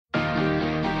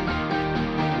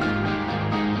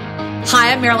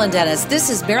Hi, I'm Marilyn Dennis. This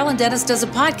is Marilyn Dennis Does a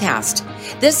Podcast.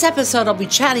 This episode, I'll be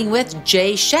chatting with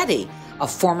Jay Shetty, a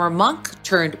former monk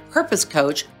turned purpose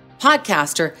coach,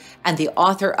 podcaster, and the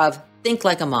author of Think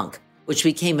Like a Monk, which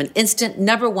became an instant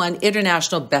 #1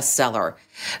 international bestseller.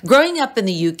 Growing up in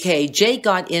the UK, Jay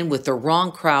got in with the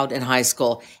wrong crowd in high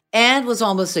school and was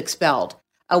almost expelled.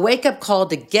 A wake-up call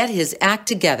to get his act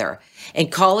together. In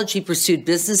college, he pursued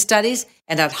business studies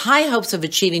and had high hopes of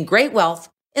achieving great wealth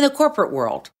in the corporate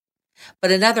world.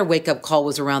 But another wake-up call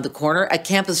was around the corner, a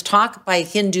campus talk by a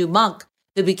Hindu monk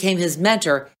who became his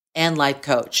mentor and life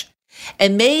coach.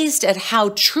 Amazed at how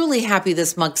truly happy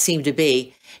this monk seemed to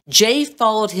be, Jay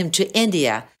followed him to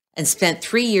India and spent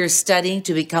 3 years studying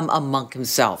to become a monk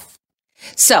himself.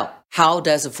 So, how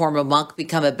does a former monk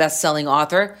become a best-selling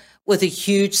author with a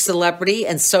huge celebrity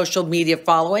and social media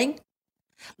following?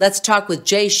 Let's talk with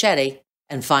Jay Shetty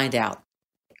and find out.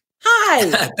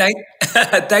 Hi.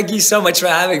 Thank you so much for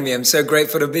having me. I'm so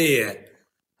grateful to be here.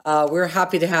 We're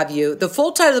happy to have you. The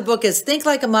full title of the book is Think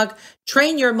Like a Monk,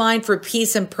 Train Your Mind for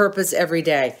Peace and Purpose Every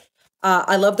Day.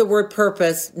 I love the word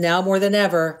purpose now more than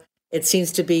ever. It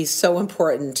seems to be so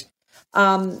important.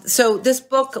 So this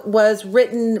book was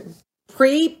written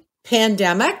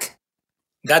pre-pandemic.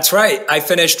 That's right. I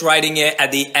finished writing it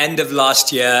at the end of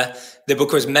last year. The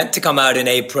book was meant to come out in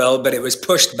April, but it was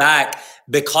pushed back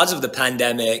because of the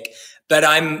pandemic. But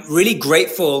I'm really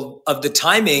grateful of the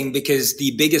timing because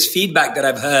the biggest feedback that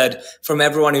I've heard from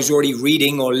everyone who's already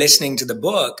reading or listening to the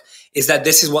book is that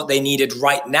this is what they needed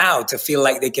right now to feel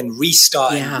like they can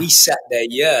restart and reset their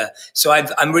year. So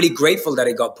I'm really grateful that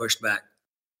it got pushed back.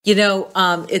 You know,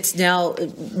 it's now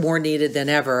more needed than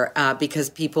ever because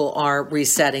people are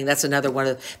resetting. That's another one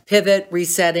of pivot,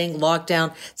 resetting,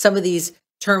 lockdown. Some of these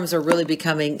terms are really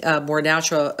becoming more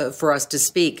natural for us to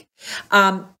speak.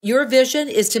 Your vision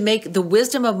is to make the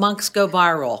wisdom of monks go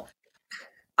viral.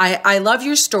 I love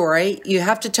your story. You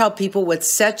have to tell people what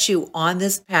set you on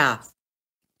this path.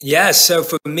 Yes. So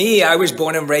for me, I was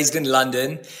born and raised in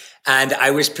London. And I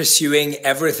was pursuing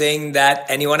everything that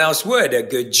anyone else would: a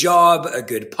good job, a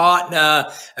good partner,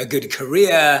 a good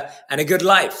career, and a good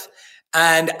life.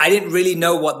 And I didn't really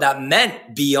know what that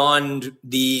meant beyond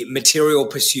the material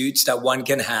pursuits that one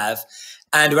can have.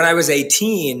 And when I was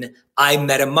 18, I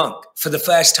met a monk for the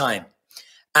first time.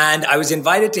 And I was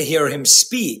invited to hear him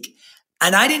speak.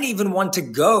 And I didn't even want to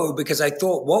go because I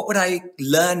thought, what would I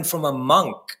learn from a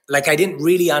monk? Like, I didn't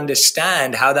really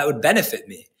understand how that would benefit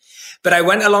me. But I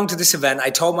went along to this event. I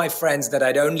told my friends that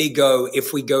I'd only go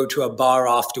if we go to a bar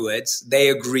afterwards. They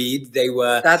agreed. They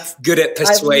were good at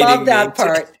persuading me. I love that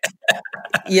part.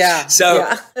 Yeah. So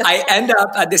I end up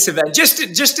at this event. Just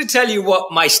to tell you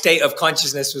what my state of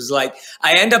consciousness was like,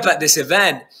 I end up at this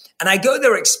event and I go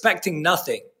there expecting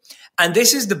nothing. And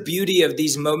this is the beauty of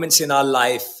these moments in our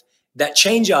life that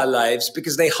change our lives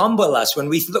because they humble us when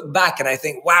we look back and I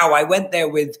think, wow, I went there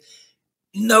with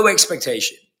no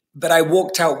expectation. But I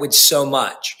walked out with so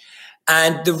much.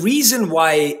 And the reason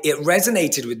why it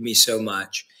resonated with me so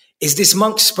much is this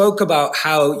monk spoke about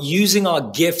how using our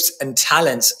gifts and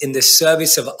talents in the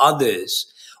service of others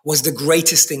was the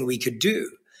greatest thing we could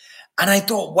do. And I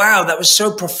thought, wow, that was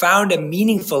so profound and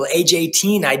meaningful. Age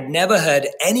 18, I'd never heard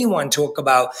anyone talk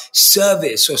about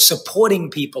service or supporting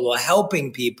people or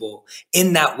helping people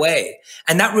in that way.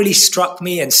 And that really struck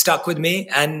me and stuck with me.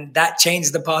 And that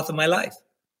changed the path of my life.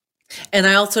 And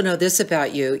I also know this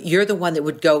about you. You're the one that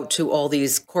would go to all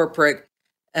these corporate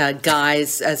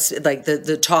guys, as like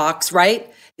the talks, right?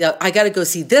 I got to go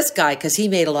see this guy because he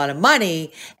made a lot of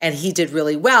money and he did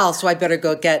really well. So I better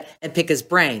go get and pick his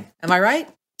brain. Am I right?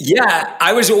 Yeah,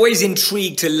 I was always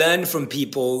intrigued to learn from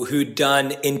people who'd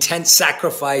done intense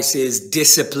sacrifices,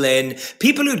 discipline,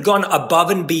 people who'd gone above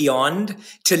and beyond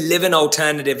to live an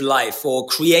alternative life or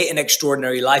create an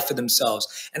extraordinary life for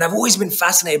themselves. And I've always been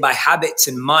fascinated by habits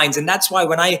and minds. And that's why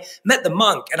when I met the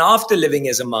monk and after living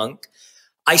as a monk,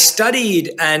 I studied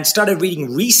and started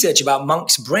reading research about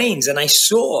monks' brains. And I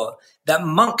saw that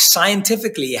monks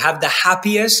scientifically have the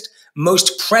happiest,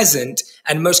 most present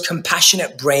and most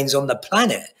compassionate brains on the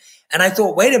planet. And I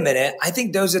thought, wait a minute, I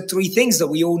think those are three things that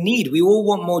we all need. We all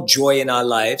want more joy in our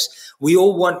lives. We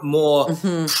all want more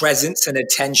presence and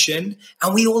attention.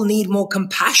 And we all need more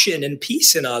compassion and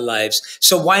peace in our lives.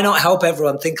 So why not help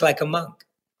everyone think like a monk?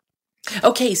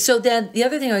 Okay, so then the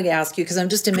other thing I'm going to ask you, because I'm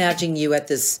just imagining you at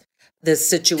this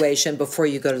situation before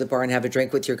you go to the bar and have a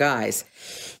drink with your guys,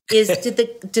 is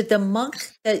did the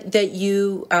monk that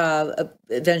you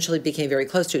eventually became very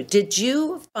close to, did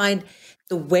you find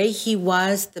the way he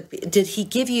was, did he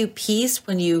give you peace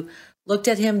when you looked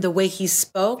at him, the way he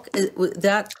spoke?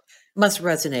 That must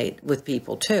resonate with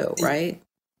people too, right?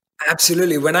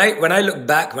 Absolutely. When I look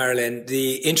back, Marilyn,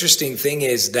 the interesting thing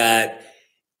is that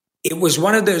it was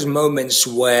one of those moments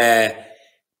where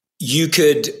you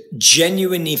could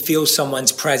genuinely feel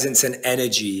someone's presence and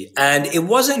energy. And it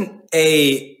wasn't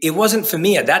for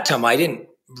me at that time. I didn't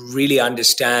really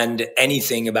understand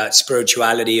anything about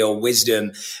spirituality or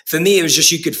wisdom. For me, it was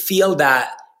just, you could feel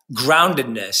that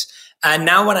groundedness. And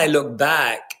now when I look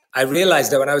back, I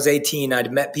realized that when I was 18,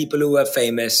 I'd met people who were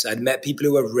famous. I'd met people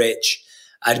who were rich.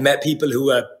 I'd met people who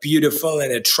were beautiful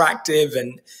and attractive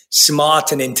and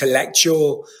smart and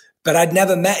intellectual, but I'd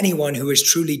never met anyone who was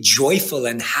truly joyful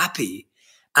and happy.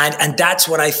 And that's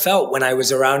what I felt when I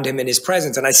was around him in his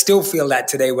presence. And I still feel that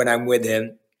today when I'm with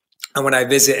him and when I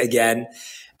visit again.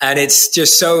 And it's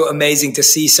just so amazing to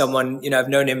see someone, I've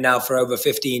known him now for over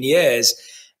 15 years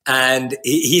and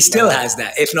he still has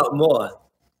that, if not more.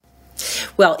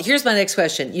 Well, here's my next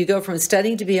question. You go from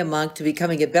studying to be a monk to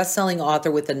becoming a best-selling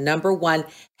author with the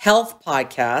 #1 health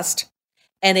podcast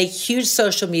and a huge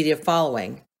social media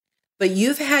following. But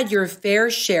you've had your fair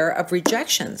share of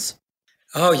rejections.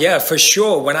 Oh, yeah, for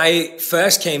sure. When I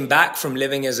first came back from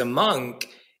living as a monk,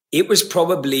 it was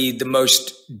probably the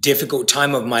most difficult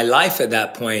time of my life at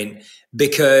that point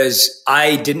because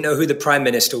I didn't know who the prime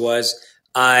minister was.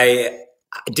 I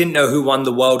didn't know who won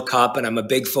the World Cup, and I'm a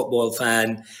big football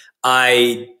fan.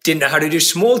 I didn't know how to do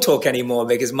small talk anymore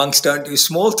because monks don't do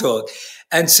small talk.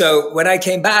 And so when I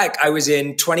came back, I was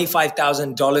in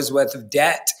 $25,000 worth of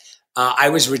debt. I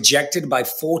was rejected by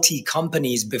 40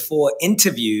 companies before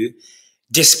interview,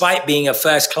 despite being a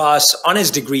first-class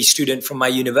honors degree student from my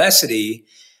university.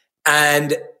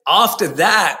 And after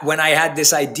that, when I had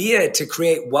this idea to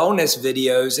create wellness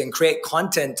videos and create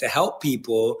content to help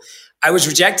people, I was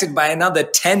rejected by another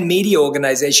 10 media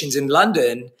organizations in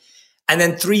London. And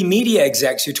then 3 media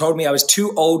execs who told me I was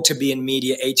too old to be in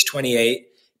media, age 28,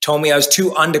 told me I was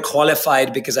too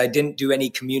underqualified because I didn't do any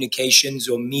communications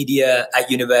or media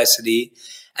at university,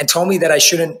 and told me that I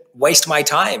shouldn't waste my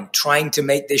time trying to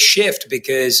make this shift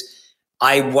because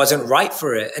I wasn't right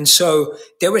for it. And so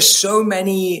there were so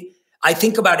many, I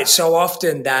think about it so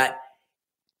often that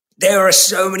there are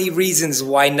so many reasons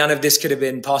why none of this could have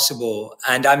been possible.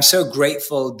 And I'm so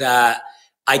grateful that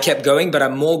I kept going, but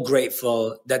I'm more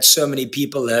grateful that so many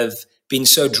people have been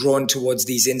so drawn towards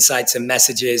these insights and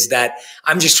messages that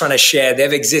I'm just trying to share.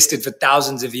 They've existed for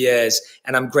thousands of years,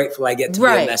 and I'm grateful I get to be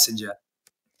a messenger.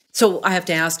 So I have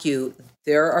to ask you,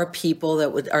 there are people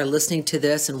that are listening to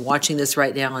this and watching this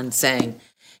right now and saying,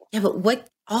 yeah, but what,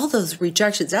 all those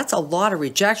rejections, that's a lot of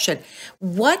rejection.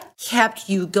 What kept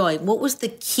you going? What was the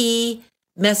key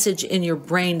message in your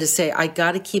brain to say, I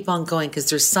got to keep on going because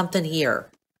there's something here?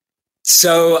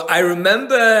 So I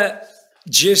remember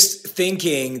just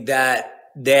thinking that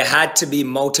there had to be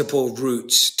multiple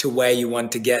routes to where you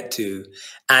want to get to.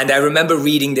 And I remember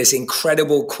reading this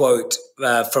incredible quote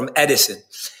from Edison.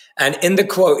 And in the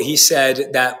quote, he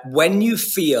said that when you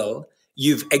feel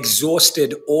you've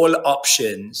exhausted all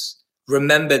options,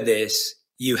 remember this,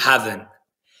 you haven't.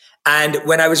 And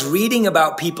when I was reading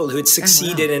about people who had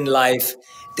succeeded in life,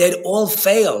 they'd all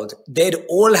failed. They'd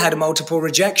all had multiple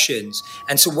rejections.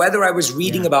 And so whether I was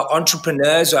reading about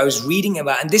entrepreneurs or I was reading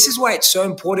about, and this is why it's so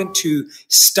important to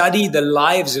study the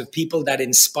lives of people that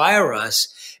inspire us,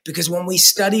 because when we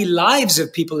study lives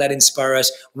of people that inspire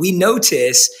us, we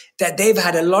notice that they've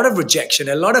had a lot of rejection,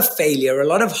 a lot of failure, a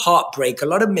lot of heartbreak, a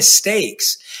lot of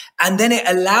mistakes. And then it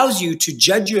allows you to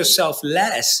judge yourself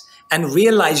less and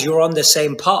realize you're on the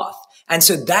same path. And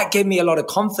so that gave me a lot of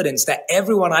confidence that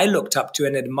everyone I looked up to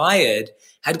and admired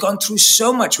had gone through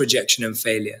so much rejection and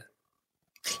failure.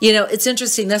 You know, it's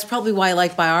interesting. That's probably why I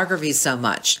like biographies so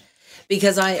much.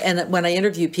 Because when I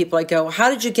interview people, I go, how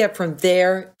did you get from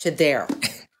there to there?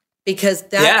 Because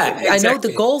exactly. I know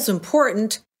the goal's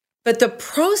important, but the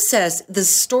process, the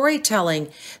storytelling,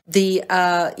 the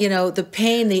the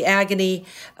pain, the agony,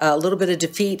 a little bit of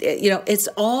defeat, it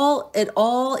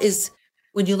all is,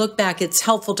 when you look back, it's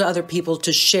helpful to other people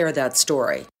to share that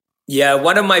story. Yeah,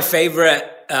 one of my favorite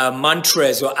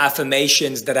mantras or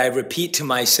affirmations that I repeat to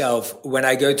myself when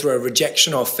I go through a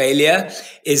rejection or failure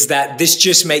is that this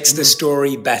just makes the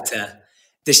story better.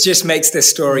 This just makes the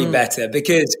story better.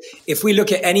 Because if we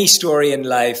look at any story in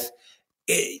life,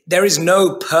 there is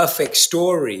no perfect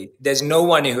story. There's no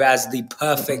one who has the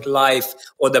perfect life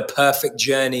or the perfect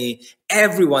journey.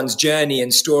 Everyone's journey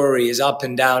and story is up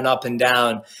and down, up and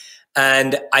down.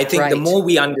 And I think the more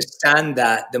we understand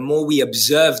that, the more we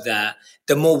observe that,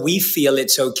 the more we feel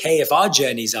it's okay if our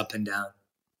journey's up and down.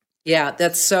 Yeah,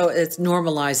 it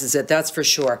normalizes it. That's for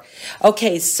sure.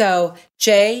 Okay. So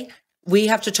Jay, we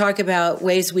have to talk about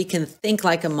ways we can think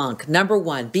like a monk. Number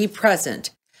 1, be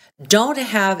present. don't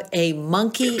have a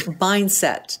monkey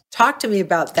mindset. Talk to me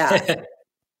about that.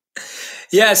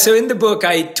 Yeah, so in the book,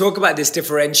 I talk about this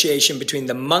differentiation between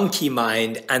the monkey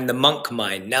mind and the monk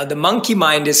mind. Now, the monkey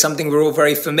mind is something we're all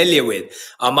very familiar with.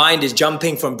 Our mind is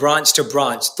jumping from branch to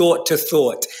branch, thought to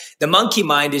thought. The monkey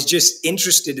mind is just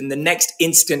interested in the next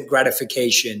instant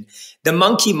gratification. The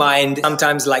monkey mind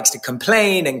sometimes likes to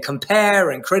complain and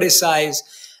compare and criticize.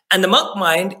 And the monk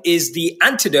mind is the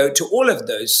antidote to all of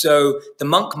those. So the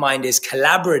monk mind is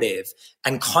collaborative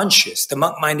and conscious. The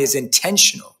monk mind is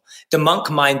intentional. The monk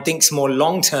mind thinks more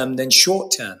long-term than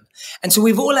short-term. And so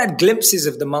we've all had glimpses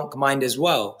of the monk mind as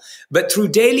well. But through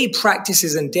daily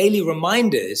practices and daily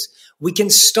reminders, we can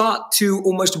start to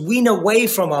almost wean away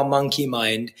from our monkey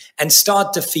mind and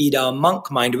start to feed our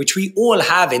monk mind, which we all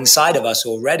have inside of us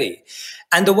already.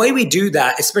 And the way we do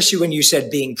that, especially when you said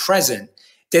being present,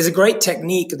 there's a great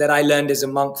technique that I learned as a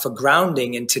monk for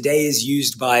grounding, and today is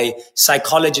used by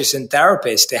psychologists and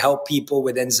therapists to help people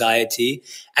with anxiety.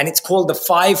 And it's called the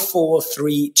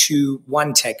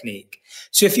 5-4-3-2-1 technique.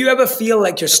 So if you ever feel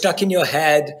like you're stuck in your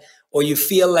head, or you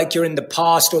feel like you're in the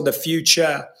past or the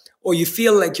future, or you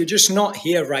feel like you're just not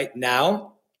here right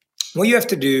now, what you have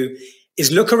to do is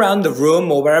look around the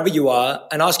room or wherever you are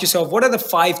and ask yourself, what are the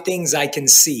 5 things I can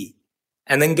see?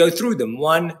 And then go through them.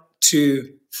 1,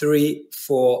 2, 3,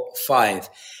 4, 5.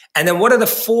 And then what are the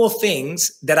 4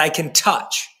 things that I can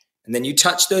touch? And then you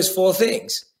touch those 4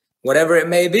 things, whatever it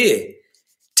may be.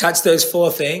 Touch those 4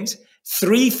 things.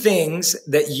 3 things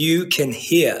that you can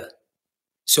hear.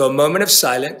 So a moment of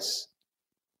silence.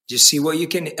 Just see what you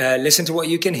can, listen to what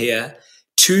you can hear.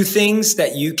 2 things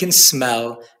that you can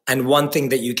smell and 1 thing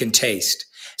that you can taste.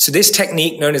 So this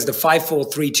technique, known as the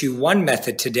 5-4-3-2-1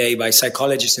 method today by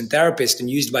psychologists and therapists and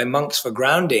used by monks for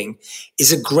grounding,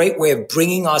 is a great way of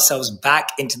bringing ourselves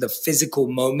back into the physical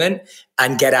moment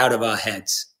and get out of our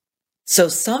heads. So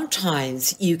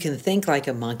sometimes you can think like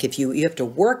a monk if you have to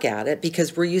work at it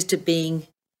because we're used to being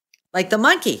like the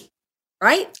monkey,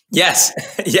 right? Yes,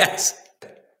 yes.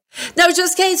 No,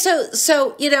 just okay.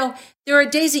 So, there are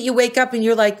days that you wake up and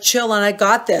you're like, chill and I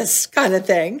got this kind of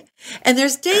thing. And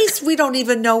there's days we don't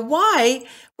even know why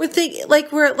we're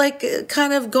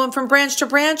kind of going from branch to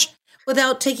branch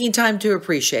without taking time to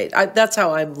appreciate. That's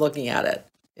how I'm looking at it.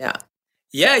 Yeah.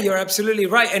 Yeah, you're absolutely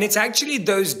right. And it's actually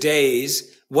those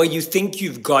days where you think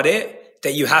you've got it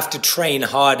that you have to train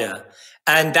harder.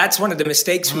 And that's one of the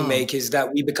mistakes we make, is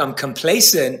that we become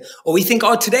complacent, or we think,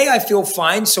 oh, today I feel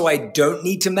fine, so I don't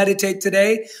need to meditate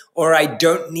today, or I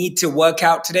don't need to work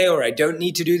out today, or I don't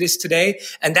need to do this today.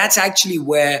 And that's actually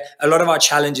where a lot of our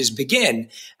challenges begin.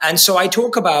 And so I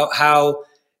talk about how,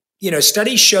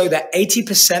 studies show that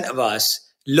 80% of us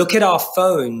look at our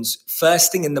phones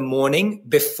first thing in the morning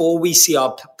before we see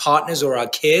our partners or our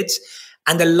kids,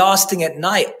 and the last thing at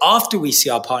night after we see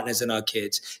our partners and our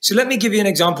kids. So let me give you an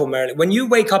example, Marilyn. When you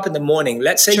wake up in the morning,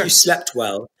 let's say you slept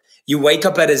well, you wake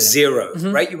up at a 0,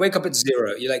 right? You wake up at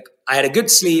 0. You're like, I had a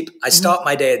good sleep. I start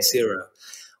my day at 0.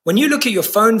 When you look at your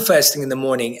phone first thing in the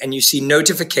morning and you see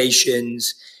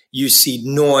notifications, you see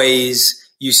noise,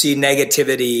 you see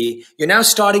negativity, you're now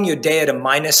starting your day at a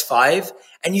 -5,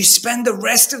 and you spend the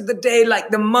rest of the day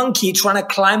like the monkey trying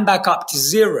to climb back up to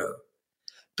 0.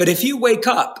 But if you wake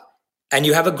up and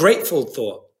you have a grateful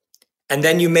thought, and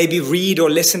then you maybe read or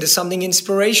listen to something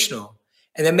inspirational,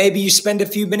 and then maybe you spend a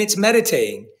few minutes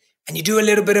meditating, and you do a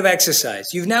little bit of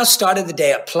exercise, you've now started the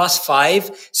day at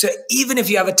 +5. So even if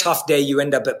you have a tough day, you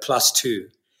end up at +2,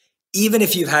 even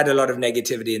if you've had a lot of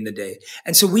negativity in the day.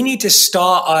 And so we need to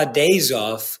start our days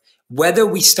off, whether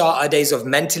we start our days off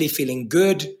mentally feeling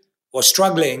good or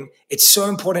struggling, it's so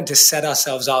important to set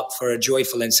ourselves up for a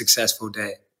joyful and successful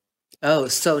day. Oh,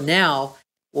 so now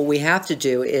what we have to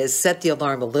do is set the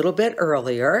alarm a little bit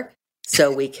earlier so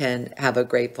we can have a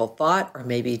grateful thought, or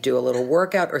maybe do a little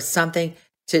workout or something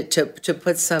to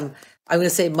put some, I'm going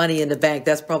to say money in the bank.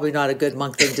 That's probably not a good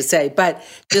monk thing to say, but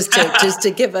just to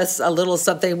give us a little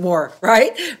something more,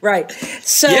 right? Right.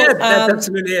 So yeah, that's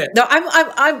absolutely it. No,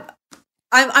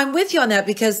 I'm with you on that,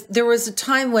 because there was a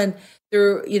time when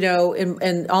there,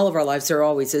 in all of our lives, there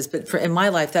always is, but in my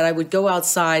life, that I would go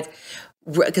outside,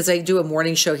 because I do a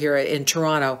morning show here in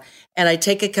Toronto, and I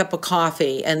take a cup of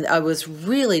coffee, and I was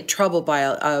really troubled by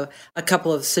a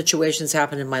couple of situations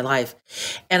happened in my life.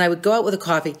 And I would go out with a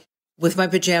coffee with my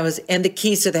pajamas and the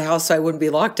keys to the house so I wouldn't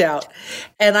be locked out.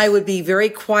 And I would be very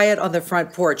quiet on the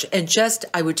front porch, and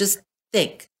I would just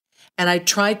think. And I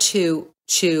try to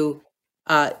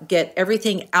get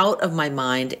everything out of my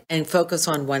mind and focus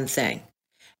on one thing.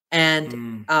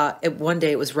 And one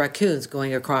day it was raccoons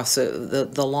going across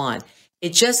the lawn.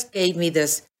 It just gave me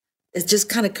this it just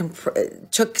kind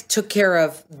of took care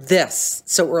of this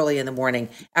so early in the morning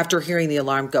after hearing the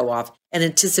alarm go off and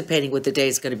anticipating what the day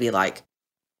is going to be like.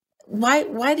 Why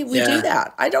did we do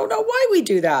that? I don't know why we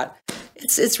do that.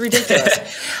 It's ridiculous.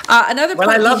 Another well,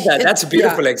 I love that. That's a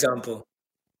beautiful example.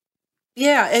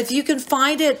 Yeah, if you can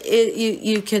find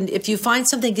you can. If you find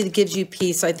something that gives you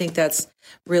peace, I think that's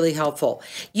really helpful.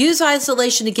 Use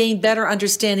isolation to gain better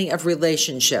understanding of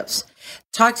relationships.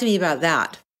 Talk to me about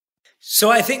that. So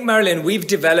I think, Marilyn, we've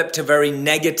developed a very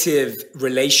negative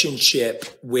relationship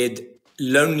with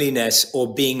loneliness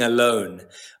or being alone.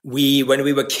 When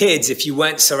we were kids, if you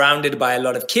weren't surrounded by a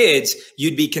lot of kids,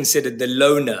 you'd be considered the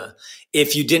loner.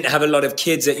 If you didn't have a lot of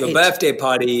kids at your birthday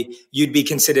party, you'd be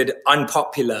considered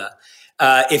unpopular.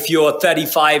 If you're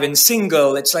 35 and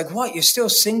single, it's like, what? You're still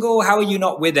single? How are you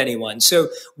not with anyone? So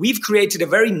we've created a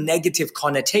very negative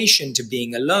connotation to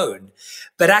being alone.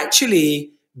 But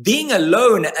actually, being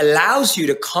alone allows you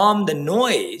to calm the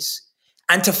noise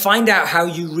and to find out how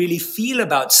you really feel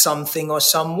about something or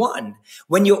someone.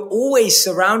 When you're always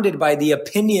surrounded by the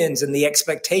opinions and the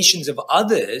expectations of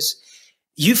others,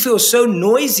 you feel so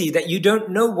noisy that you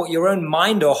don't know what your own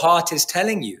mind or heart is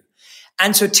telling you.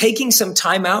 And so taking some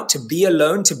time out to be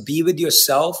alone, to be with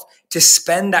yourself, to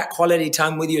spend that quality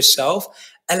time with yourself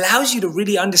allows you to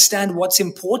really understand what's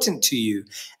important to you.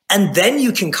 And then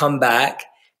you can come back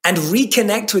and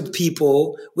reconnect with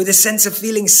people with a sense of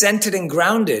feeling centered and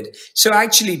grounded. So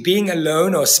actually being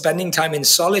alone or spending time in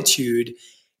solitude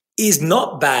is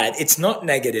not bad. It's not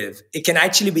negative. It can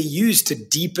actually be used to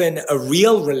deepen a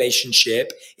real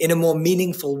relationship in a more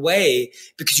meaningful way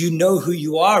because you know who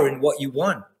you are and what you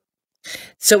want.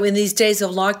 So in these days of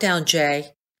lockdown,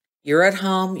 Jay, you're at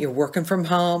home, you're working from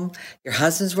home, your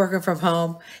husband's working from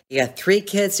home, you got 3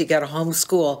 kids, you got to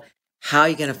homeschool. How are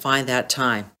you going to find that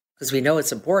time? Because we know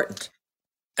it's important.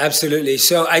 Absolutely.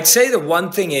 So I'd say the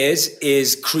one thing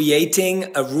is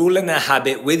creating a rule and a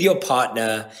habit with your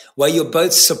partner where you're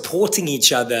both supporting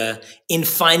each other in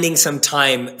finding some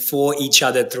time for each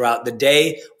other throughout the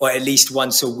day or at least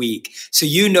once a week. So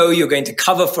you know you're going to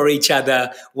cover for each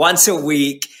other once a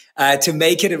week to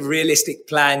make it a realistic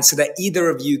plan so that either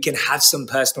of you can have some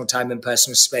personal time and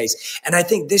personal space. And I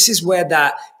think this is where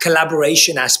that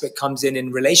collaboration aspect comes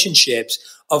in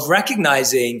relationships, of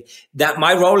recognizing that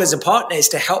my role as a partner is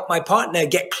to help my partner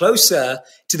get closer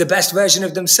to the best version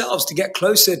of themselves, to get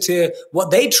closer to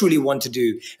what they truly want to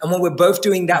do. And when we're both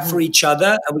doing that for each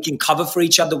other and we can cover for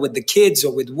each other with the kids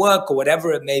or with work or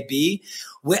whatever it may be,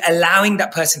 we're allowing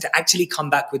that person to actually come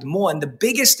back with more. And the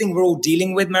biggest thing we're all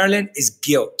dealing with, Marilyn, is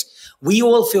guilt. We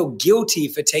all feel guilty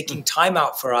for taking time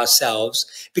out for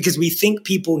ourselves because we think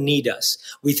people need us.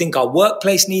 We think our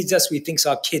workplace needs us. We think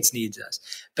our kids need us.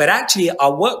 But actually,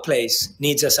 our workplace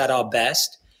needs us at our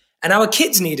best and our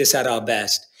kids need us at our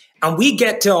best. And we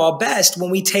get to our best when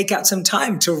we take out some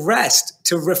time to rest,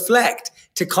 to reflect,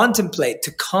 to contemplate,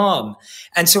 to calm.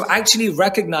 And so actually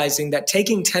recognizing that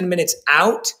taking 10 minutes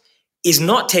out is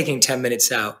not taking 10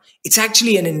 minutes out. It's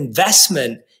actually an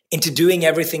investment into doing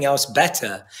everything else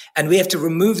better. And we have to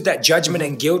remove that judgment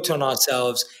and guilt on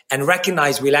ourselves and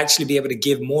recognize we'll actually be able to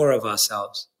give more of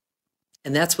ourselves.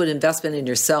 And that's what investment in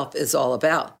yourself is all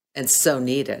about, and so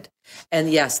needed. And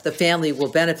yes, the family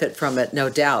will benefit from it, no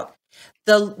doubt.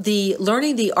 The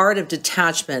learning the art of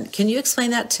detachment, can you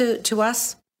explain that to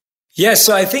us? Yes,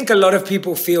 so I think a lot of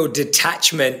people feel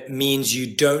detachment means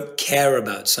you don't care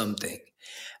about something.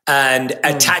 And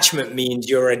attachment means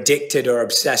you're addicted or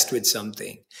obsessed with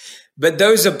something. But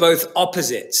those are both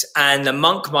opposites. And the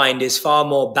monk mind is far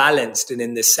more balanced and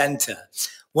in the center.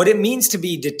 What it means to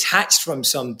be detached from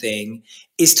something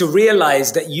is to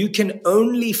realize that you can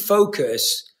only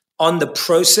focus on the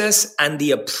process and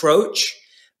the approach,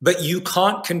 but you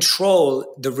can't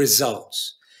control the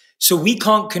results. So we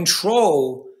can't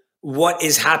control what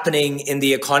is happening in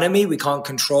the economy. We can't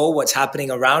control what's happening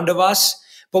around of us.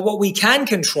 But what we can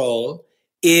control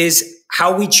is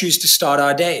how we choose to start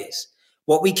our days.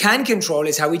 What we can control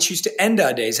is how we choose to end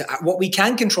our days. What we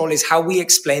can control is how we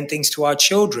explain things to our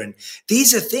children.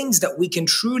 These are things that we can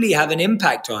truly have an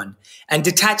impact on. And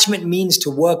detachment means to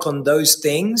work on those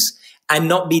things and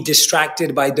not be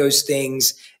distracted by those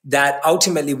things that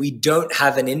ultimately we don't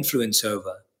have an influence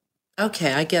over.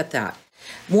 Okay, I get that.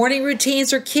 Morning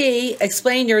routines are key.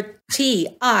 Explain your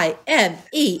TIME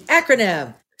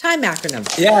acronym. Time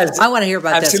acronym. Yes, I want to hear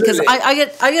about absolutely. this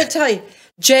because I got to tell you,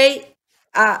 Jay.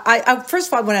 I first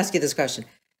of all, I want to ask you this question: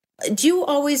 do you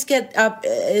always get up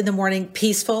in the morning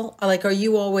peaceful? Like, are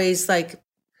you always like,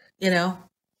 you know?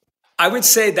 I would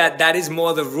say that is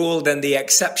more the rule than the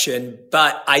exception,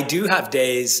 but I do have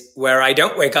days where I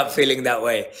don't wake up feeling that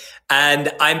way.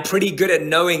 And I'm pretty good at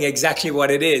knowing exactly what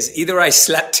it is. Either I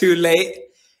slept too late,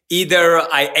 either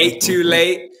I ate too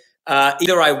late,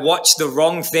 either I watched the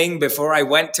wrong thing before I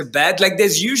went to bed. Like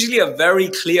there's usually a very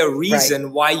clear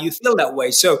reason why you feel that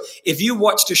way. So if you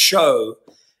watched a show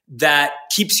that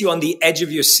keeps you on the edge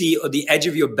of your seat or the edge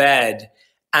of your bed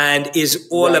and is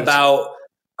all about,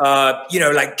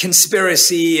 like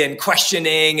conspiracy and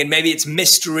questioning, and maybe it's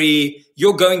mystery,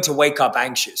 you're going to wake up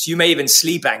anxious. You may even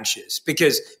sleep anxious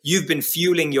because you've been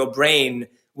fueling your brain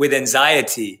with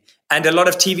anxiety. And a lot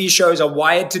of TV shows are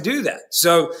wired to do that.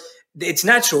 So it's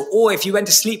natural. Or if you went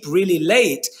to sleep really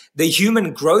late, the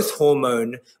human growth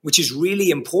hormone, which is really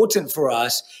important for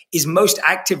us, is most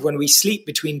active when we sleep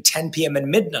between 10 p.m. and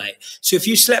midnight. So if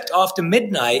you slept after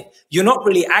midnight, you're not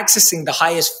really accessing the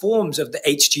highest forms of the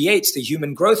HGH, the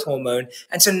human growth hormone.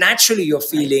 And so naturally you're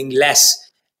feeling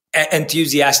less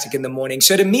enthusiastic in the morning.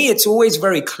 So to me, it's always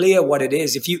very clear what it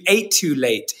is. If you ate too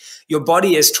late, your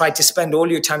body has tried to spend all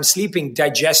your time sleeping,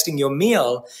 digesting your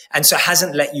meal, and so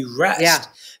hasn't let you rest. Yeah.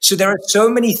 So there are so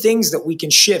many things that we can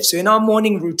shift. So in our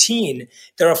morning routine,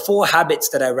 there are 4 habits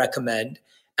that I recommend,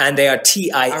 and they are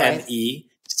TIME. Right.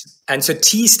 And so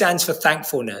T stands for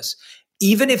thankfulness.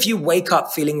 Even if you wake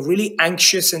up feeling really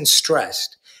anxious and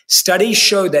stressed, studies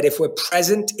show that if we're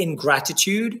present in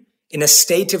gratitude, in a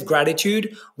state of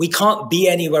gratitude, we can't be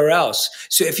anywhere else.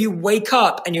 So if you wake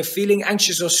up and you're feeling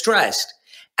anxious or stressed,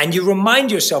 and you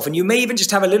remind yourself, and you may even just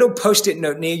have a little Post-it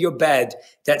note near your bed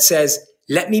that says,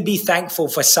 let me be thankful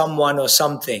for someone or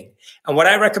something. And what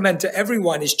I recommend to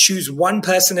everyone is choose one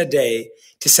person a day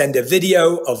to send a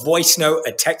video, a voice note,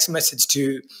 a text message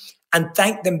to, and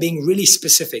thank them being really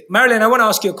specific. Marilyn, I want to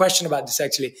ask you a question about this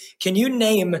actually. Can you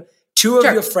name 2 of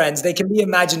your friends? They can be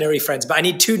imaginary friends, but I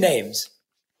need 2 names.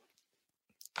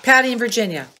 Patty and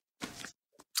Virginia.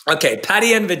 Okay,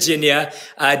 Patty and Virginia.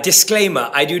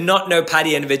 Disclaimer, I do not know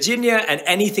Patty and Virginia, and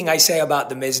anything I say about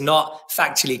them is not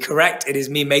factually correct. It is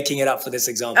me making it up for this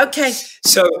example. Okay.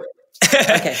 So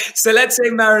let's say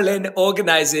Marilyn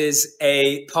organizes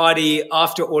a party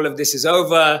after all of this is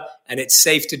over, and it's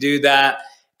safe to do that,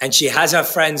 and she has her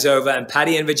friends over, and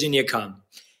Patty and Virginia come.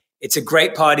 It's a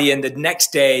great party, and the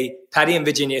next day, Patty and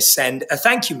Virginia send a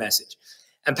thank you message.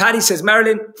 And Patty says,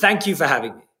 Marilyn, thank you for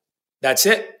having me. That's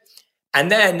it. And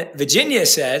then Virginia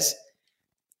says,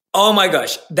 oh my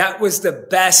gosh, that was the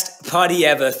best party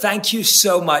ever. Thank you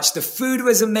so much. The food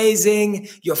was amazing.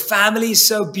 Your family is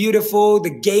so beautiful.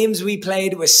 The games we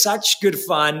played were such good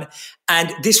fun.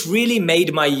 And this really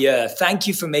made my year. Thank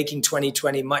you for making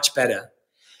 2020 much better.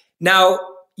 Now,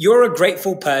 you're a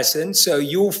grateful person, so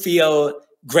you'll feel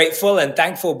grateful and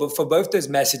thankful for both those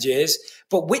messages.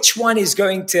 But which one is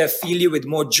going to fill you with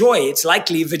more joy? It's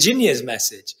likely Virginia's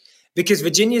message. Because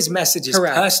Virginia's message is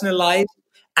personalized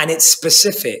and it's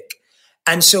specific.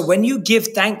 And so when you give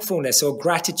thankfulness or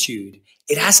gratitude,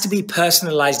 it has to be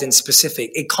personalized and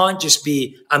specific. It can't just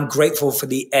be, I'm grateful for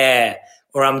the air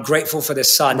or I'm grateful for the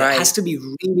sun. Right. It has to be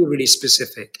really, really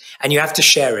specific, and you have to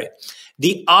share it.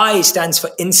 The I stands for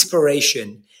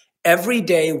inspiration. Every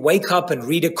day, wake up and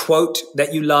read a quote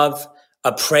that you love,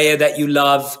 a prayer that you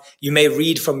love. You may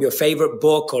read from your favorite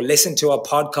book or listen to a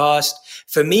podcast.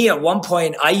 For me, at one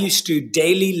point, I used to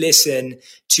daily listen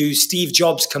to Steve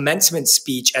Jobs' commencement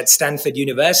speech at Stanford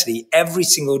University every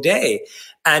single day.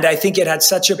 And I think it had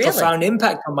such a profound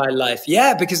impact on my life.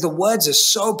 Yeah, because the words are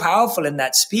so powerful in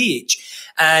that speech.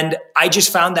 And I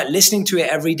just found that listening to it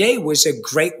every day was a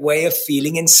great way of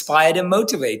feeling inspired and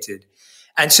motivated.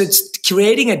 And so it's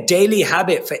creating a daily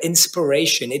habit for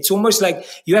inspiration. It's almost like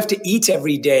you have to eat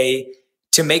every day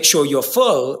to make sure you're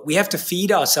full. We have to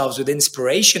feed ourselves with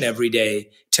inspiration every day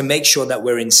to make sure that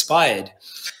we're inspired.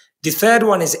 The third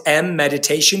one is M,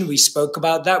 meditation. We spoke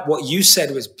about that. What you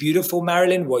said was beautiful,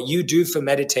 Marilyn. What you do for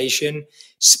meditation,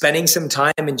 spending some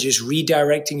time and just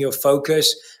redirecting your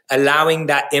focus, allowing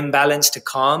that imbalance to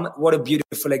calm. What a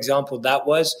beautiful example that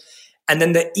was. And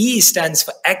then the E stands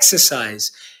for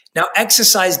exercise. Now,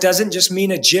 exercise doesn't just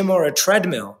mean a gym or a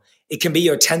treadmill. It can be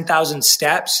your 10,000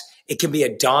 steps. It can be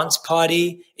a dance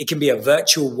party. It can be a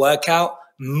virtual workout.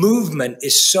 Movement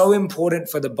is so important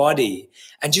for the body.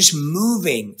 And just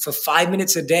moving for 5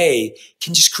 minutes a day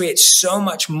can just create so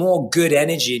much more good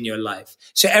energy in your life.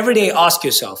 So every day, ask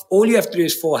yourself, all you have to do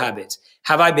is 4 habits.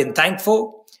 Have I been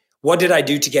thankful? What did I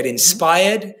do to get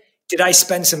inspired? Did I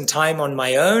spend some time on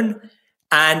my own?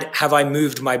 And have I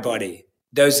moved my body?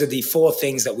 Those are the 4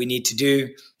 things that we need to do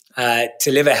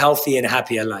to live a healthy and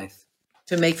happier life.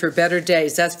 to make for better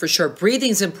days. That's for sure.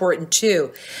 Breathing's important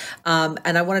too.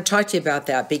 And I want to talk to you about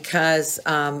that because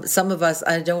some of us,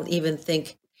 I don't even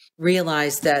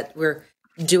realize that we're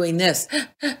doing this.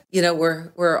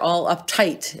 We're all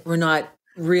uptight. We're not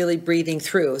really breathing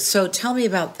through. So tell me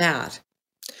about that.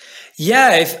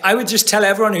 Yeah, if I would just tell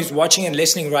everyone who's watching and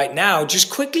listening right now, just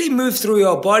quickly move through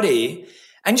your body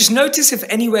and just notice if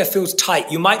anywhere feels tight.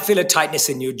 You might feel a tightness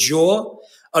in your jaw.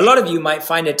 A lot of you might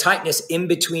find a tightness in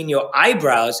between your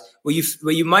eyebrows where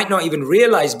you might not even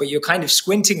realize, but you're kind of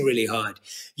squinting really hard.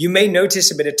 You may notice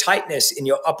a bit of tightness in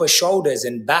your upper shoulders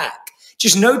and back.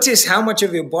 Just notice how much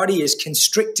of your body is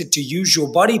constricted to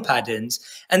usual body patterns.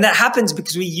 And that happens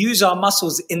because we use our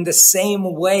muscles in the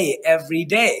same way every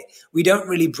day. We don't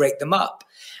really break them up.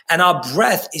 And our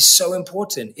breath is so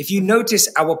important. If you notice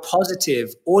our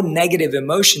positive or negative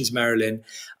emotions, Marilyn,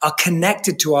 are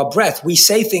connected to our breath, we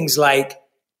say things like,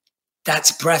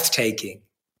 that's breathtaking.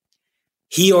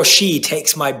 He or she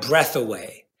takes my breath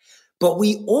away. But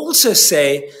we also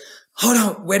say, hold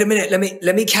on, wait a minute.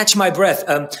 Let me catch my breath.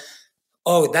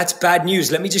 Oh, that's bad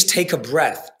news. Let me just take a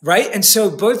breath, right? And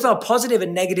so both our positive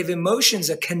and negative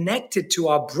emotions are connected to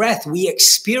our breath. We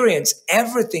experience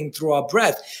everything through our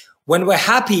breath. When we're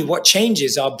happy, what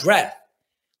changes? Our breath.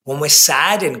 When we're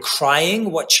sad and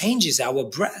crying, what changes? Our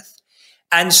breath.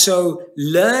 And so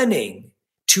learning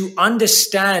to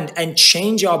understand and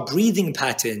change our breathing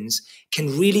patterns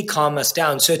can really calm us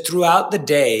down. So throughout the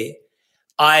day,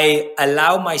 I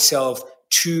allow myself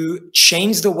to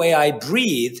change the way I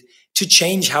breathe to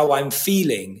change how I'm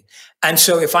feeling. And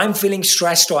so if I'm feeling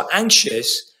stressed or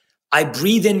anxious, I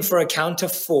breathe in for a count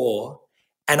of 4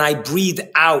 and I breathe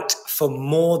out for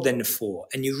more than 4.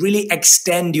 And you really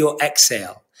extend your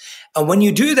exhale. And when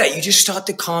you do that, you just start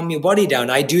to calm your body down.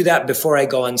 I do that before I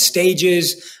go on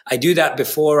stages. I do that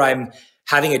before I'm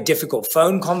having a difficult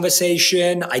phone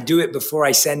conversation. I do it before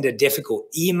I send a difficult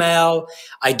email.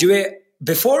 I do it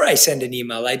before I send an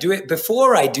email. I do it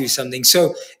before I do something.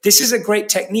 So this is a great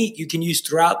technique you can use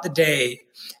throughout the day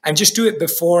and just do it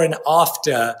before and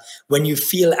after when you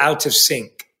feel out of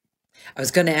sync. I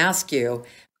was going to ask you,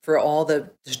 for all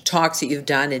the talks that you've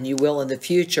done and you will in the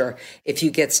future, if you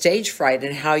get stage fright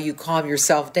and how you calm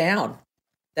yourself down.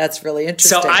 That's really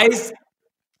interesting. So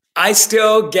I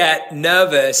still get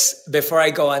nervous before I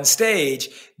go on stage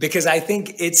because I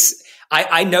think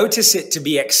I notice it to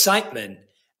be excitement.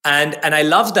 And I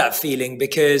love that feeling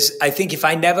because I think if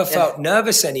I never felt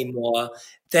nervous anymore,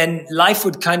 then life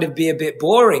would kind of be a bit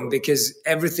boring because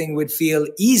everything would feel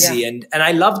easy. Yeah. And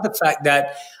I love the fact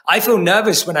that I feel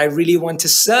nervous when I really want to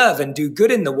serve and do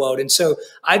good in the world. And so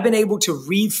I've been able to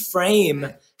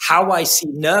reframe how I see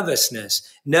nervousness.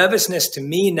 Nervousness to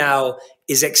me now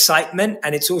is excitement,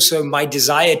 and it's also my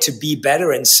desire to be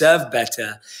better and serve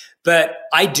better. But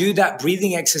I do that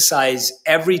breathing exercise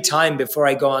every time before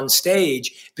I go on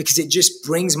stage because it just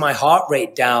brings my heart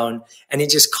rate down and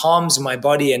it just calms my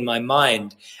body and my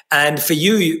mind. And for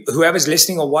you, whoever's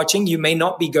listening or watching, you may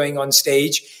not be going on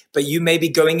stage, but you may be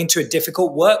going into a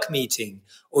difficult work meeting,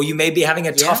 or you may be having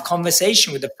a tough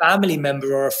conversation with a family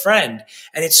member or a friend.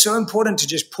 And it's so important to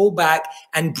just pull back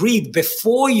and breathe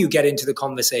before you get into the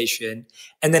conversation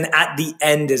and then at the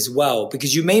end as well,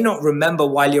 because you may not remember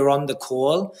while you're on the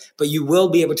call, but you will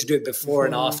be able to do it before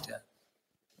and after.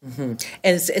 And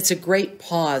it's a great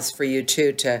pause for you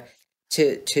too, to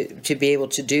be able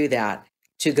to do that,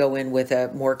 to go in with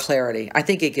more clarity. I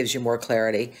think it gives you more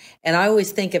clarity. And I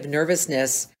always think of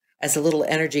nervousness as a little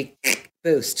energy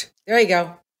boost. There you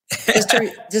go.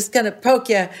 Just going to poke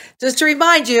you, just to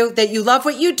remind you that you love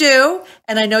what you do.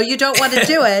 And I know you don't want to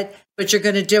do it, but you're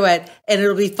going to do it and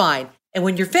it'll be fine. And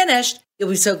when you're finished, you'll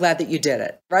be so glad that you did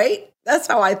it, right? That's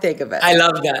how I think of it. I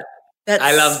love that.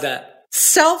 I love that.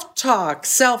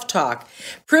 Self-talk.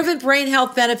 Proven brain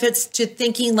health benefits to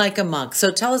thinking like a monk.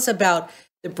 So tell us about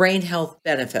the brain health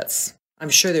benefits.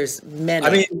 I'm sure there's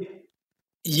many.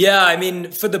 I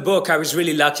mean, for the book, I was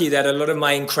really lucky that a lot of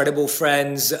my incredible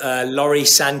friends, Laurie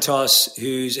Santos,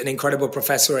 who's an incredible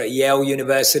professor at Yale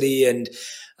University, and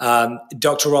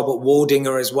Dr. Robert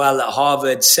Waldinger as well at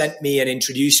Harvard, sent me and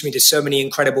introduced me to so many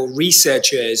incredible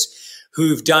researchers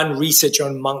who've done research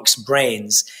on monks'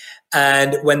 brains.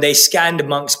 And when they scanned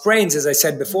monks' brains, as I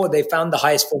said before, they found the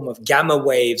highest form of gamma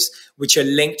waves, which are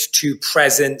linked to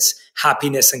presence,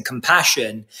 happiness, and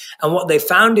compassion. And what they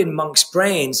found in monks'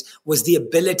 brains was the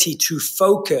ability to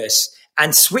focus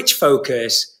and switch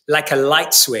focus like a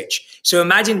light switch. So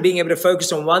imagine being able to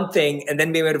focus on one thing and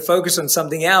then being able to focus on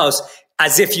something else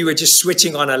as if you were just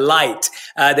switching on a light.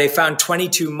 They found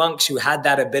 22 monks who had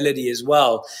that ability as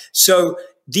well. So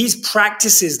these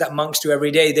practices that monks do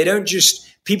every day, they don't just,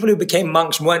 people who became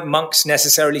monks weren't monks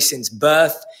necessarily since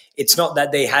birth. It's not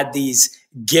that they had these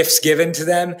gifts given to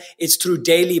them. It's through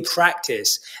daily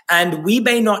practice. And we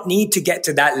may not need to get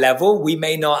to that level. We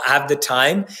may not have the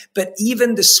time, but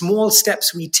even the small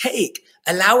steps we take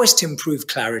allow us to improve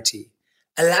clarity,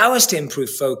 allow us to improve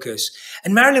focus.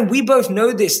 And Marilyn, we both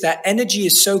know this, that energy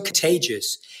is so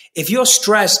contagious. If you're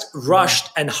stressed, rushed,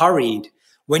 and hurried,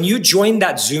 when you join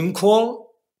that Zoom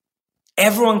call,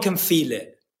 everyone can feel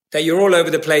it, that you're all over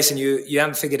the place and you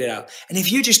haven't figured it out. And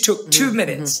if you just took 2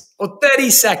 minutes or 30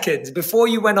 seconds before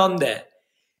you went on there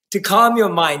to calm your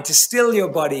mind, to still your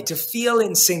body, to feel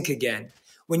in sync again,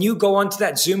 when you go onto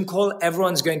that Zoom call,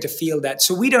 everyone's going to feel that.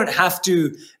 So we don't have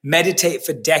to meditate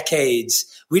for decades.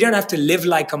 We don't have to live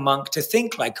like a monk to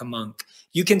think like a monk.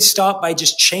 You can start by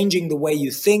just changing the way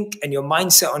you think and your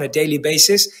mindset on a daily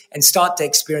basis and start to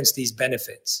experience these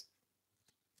benefits.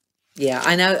 Yeah,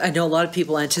 I know a lot of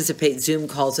people anticipate Zoom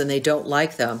calls and they don't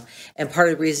like them. And part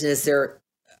of the reason is they're,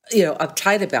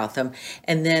 uptight about them.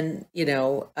 And then,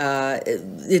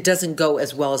 it doesn't go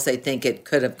as well as they think it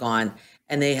could have gone.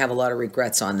 And they have a lot of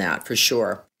regrets on that for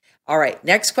sure. All right,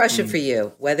 next question for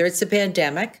you. Whether it's a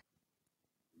pandemic,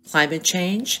 climate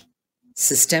change,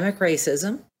 systemic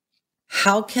racism,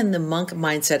 how can the monk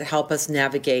mindset help us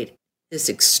navigate this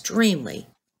extremely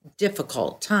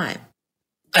difficult time?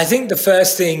 I think the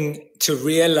first thing to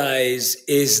realize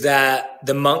is that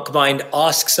the monk mind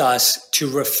asks us to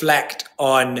reflect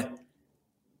on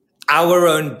our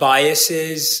own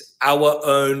biases, our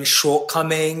own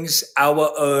shortcomings,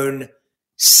 our own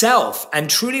self, and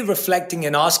truly reflecting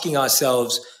and asking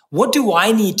ourselves, what do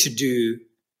I need to do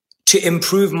to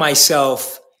improve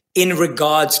myself in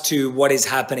regards to what is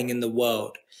happening in the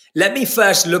world? Let me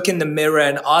first look in the mirror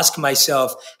and ask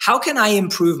myself, how can I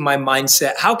improve my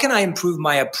mindset? How can I improve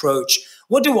my approach?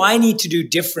 What do I need to do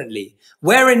differently?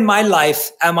 Where in my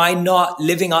life am I not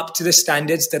living up to the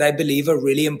standards that I believe are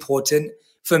really important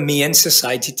for me and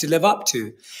society to live up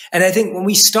to? And I think when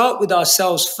we start with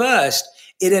ourselves first,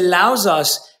 it allows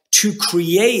us to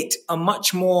create a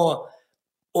much more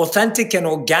authentic and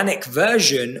organic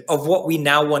version of what we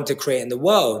now want to create in the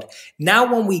world.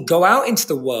 Now, when we go out into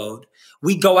the world,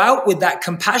 we go out with that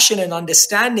compassion and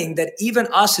understanding that even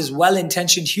us as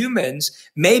well-intentioned humans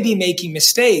may be making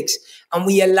mistakes, and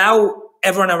we allow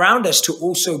everyone around us to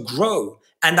also grow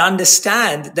and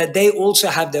understand that they also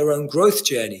have their own growth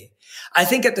journey. I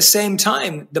think at the same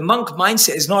time, the monk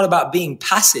mindset is not about being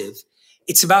passive.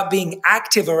 It's about being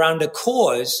active around a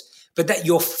cause, but that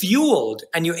you're fueled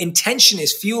and your intention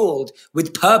is fueled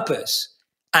with purpose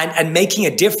and making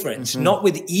a difference, not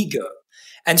with ego.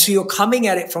 And so you're coming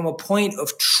at it from a point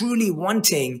of truly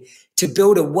wanting to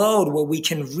build a world where we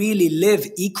can really live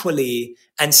equally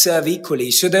and serve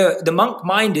equally. So the monk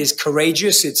mind is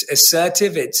courageous, it's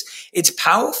assertive, it's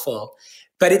powerful,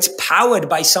 but it's powered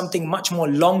by something much more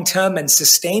long-term and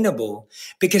sustainable,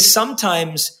 because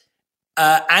sometimes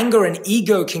anger and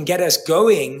ego can get us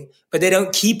going, but they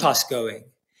don't keep us going.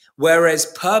 Whereas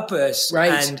purpose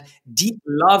and deep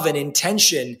love and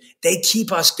intention, they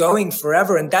keep us going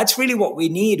forever. And that's really what we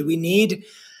need. We need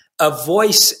a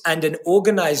voice and an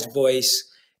organized voice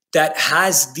that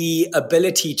has the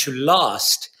ability to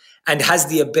last and has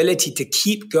the ability to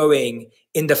keep going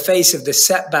in the face of the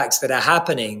setbacks that are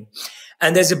happening.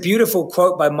 And there's a beautiful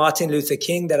quote by Martin Luther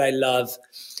King that I love.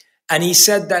 And he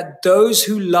said that those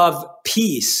who love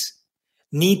peace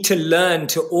need to learn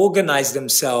to organize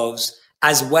themselves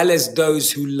as well as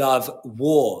those who love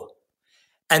war.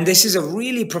 And this is a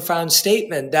really profound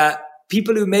statement, that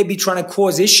people who may be trying to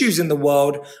cause issues in the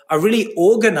world are really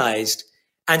organized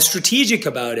and strategic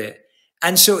about it.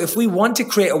 And so if we want to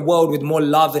create a world with more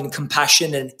love and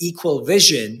compassion and equal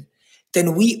vision,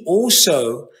 then we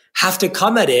also have to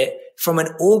come at it from an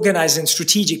organized and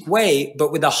strategic way,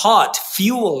 but with a heart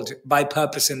fueled by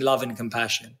purpose and love and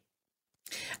compassion.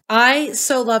 I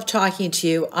so love talking to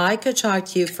you. I could talk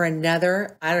to you for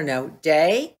another,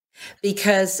 day,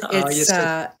 because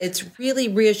it's really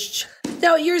reassuring.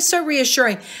 No, you're so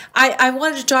reassuring. I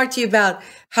wanted to talk to you about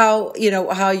how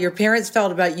your parents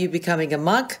felt about you becoming a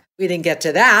monk. We didn't get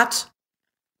to that.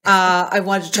 I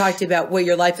wanted to talk to you about where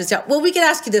your life is now. Well, we can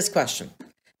ask you this question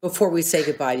before we say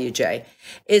goodbye to you, Jay.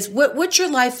 Is what's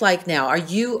your life like now? Are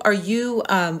you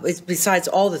besides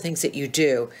all the things that you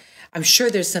do? I'm sure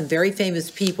there's some very famous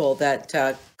people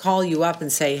that call you up and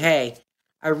say, hey,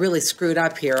 I really screwed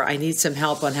up here. I need some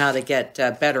help on how to get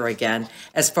better again,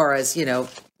 as far as,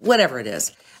 whatever it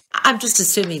is. I'm just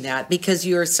assuming that because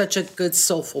you're such a good,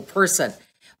 soulful person.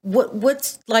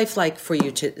 What's life like for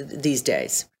you these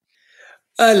days?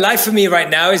 Life for me right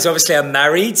now is obviously I'm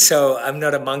married, so I'm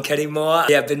not a monk anymore.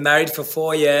 I've been married for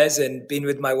 4 years and been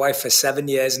with my wife for 7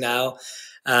 years now.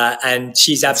 And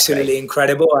she's absolutely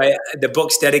incredible. The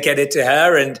book's dedicated to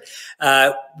her. And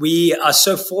we are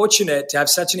so fortunate to have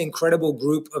such an incredible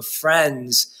group of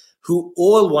friends who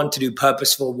all want to do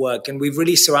purposeful work. And we've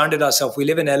really surrounded ourselves. We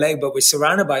live in LA, but we're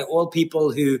surrounded by all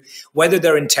people who, whether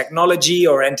they're in technology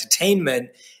or entertainment,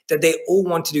 that they all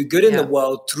want to do good in the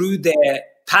world through their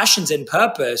passions and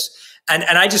purpose. And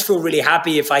I just feel really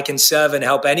happy if I can serve and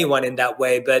help anyone in that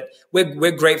way. But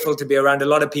we're grateful to be around a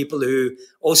lot of people who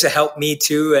also help me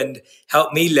too and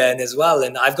help me learn as well.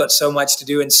 And I've got so much to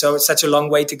do and such a long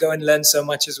way to go and learn so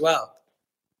much as well.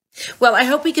 Well, I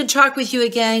hope we can talk with you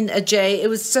again, Jay. It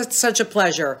was such a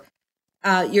pleasure.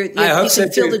 You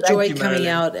can feel the joy coming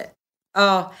out.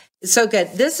 Oh, it's so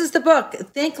good. This is the book,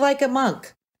 Think Like a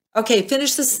Monk. Okay,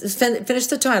 finish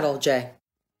the title, Jay.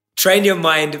 Train your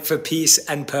mind for peace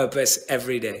and purpose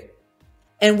every day.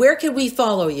 And where can we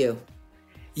follow you?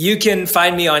 You can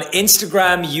find me on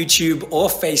Instagram, YouTube, or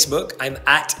Facebook. I'm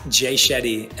at Jay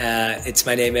Shetty. It's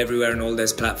my name everywhere on all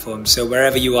those platforms. So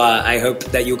wherever you are, I hope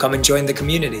that you'll come and join the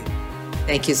community.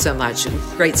 Thank you so much.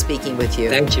 Great speaking with you.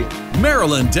 Thank you.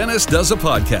 Marilyn Denis Does a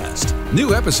Podcast.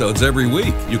 New episodes every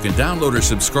week. You can download or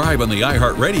subscribe on the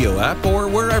iHeartRadio app or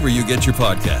wherever you get your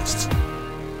podcasts.